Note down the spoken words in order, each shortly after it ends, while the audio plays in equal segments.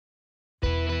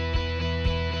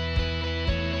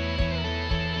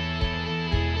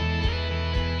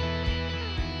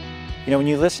You know, when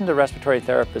you listen to respiratory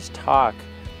therapists talk,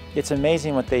 it's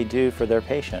amazing what they do for their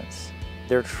patients.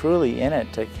 They're truly in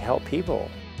it to help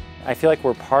people. I feel like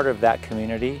we're part of that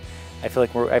community. I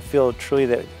feel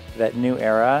truly that New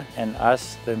Aera and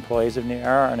us, the employees of New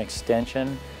Aera, are an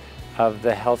extension of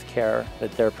the health care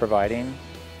that they're providing.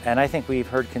 And I think we've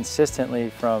heard consistently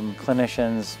from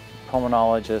clinicians,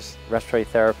 pulmonologists, respiratory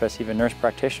therapists, even nurse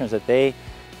practitioners that they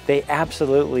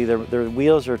absolutely, their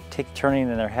wheels are turning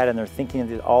in their head and they're thinking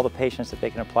of all the patients that they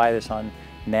can apply this on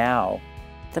now.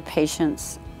 The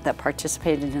patients that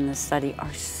participated in this study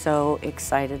are so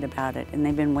excited about it, and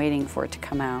they've been waiting for it to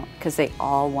come out because they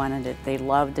all wanted it. They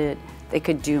loved it. They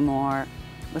could do more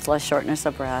with less shortness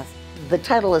of breath. The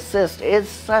Tidal Assist is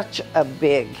such a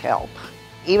big help.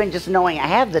 Even just knowing I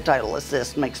have the Tidal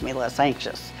Assist makes me less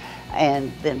anxious.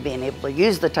 And then being able to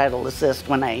use the Tidal Assist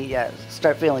when I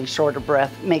start feeling short of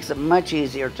breath makes it much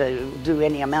easier to do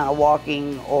any amount of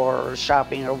walking or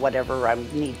shopping or whatever I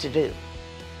need to do.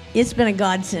 It's been a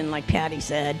godsend, like Patty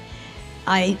said.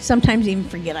 I sometimes even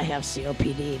forget I have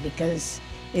COPD because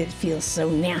it feels so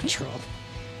natural.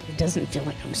 It doesn't feel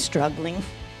like I'm struggling,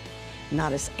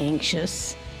 not as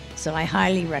anxious. So I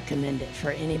highly recommend it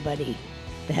for anybody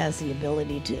that has the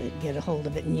ability to get a hold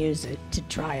of it and use it, to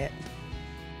try it.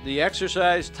 The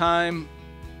exercise time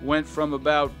went from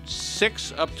about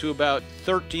 6 up to about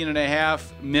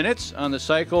 13.5 minutes on the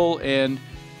cycle, and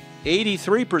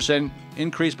 83%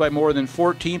 increased by more than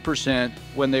 14%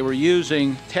 when they were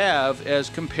using TAV as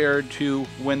compared to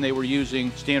when they were using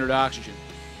standard oxygen.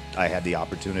 I had the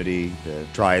opportunity to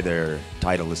try their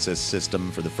Tidal Assist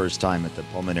system for the first time at the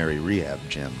Pulmonary Rehab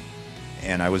Gym.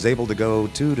 And I was able to go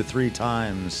 2 to 3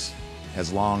 times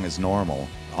as long as normal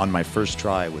on my first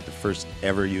try with the first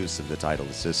ever use of the Tidal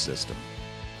Assist system.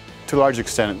 To a large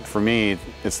extent, for me,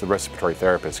 it's the respiratory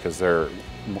therapists because they're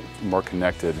more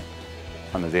connected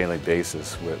on a daily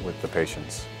basis with the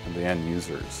patients and the end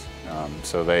users.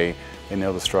 So they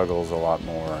know the struggles a lot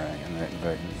more,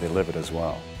 and they live it as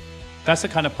well. That's the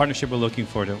kind of partnership we're looking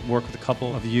for, to work with a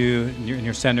couple of you in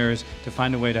your centers to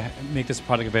find a way to make this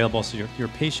product available so your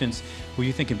patients who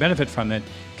you think can benefit from it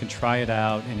can try it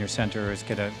out in your centers,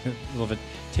 get a little bit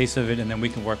taste of it, and then we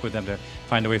can work with them to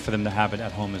find a way for them to have it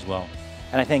at home as well.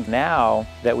 And I think now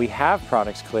that we have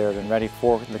products cleared and ready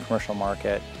for the commercial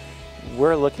market,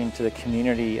 we're looking to the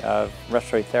community of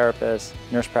respiratory therapists,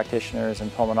 nurse practitioners,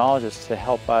 and pulmonologists to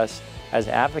help us as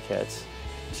advocates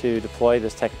to deploy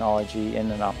this technology in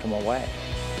an optimal way.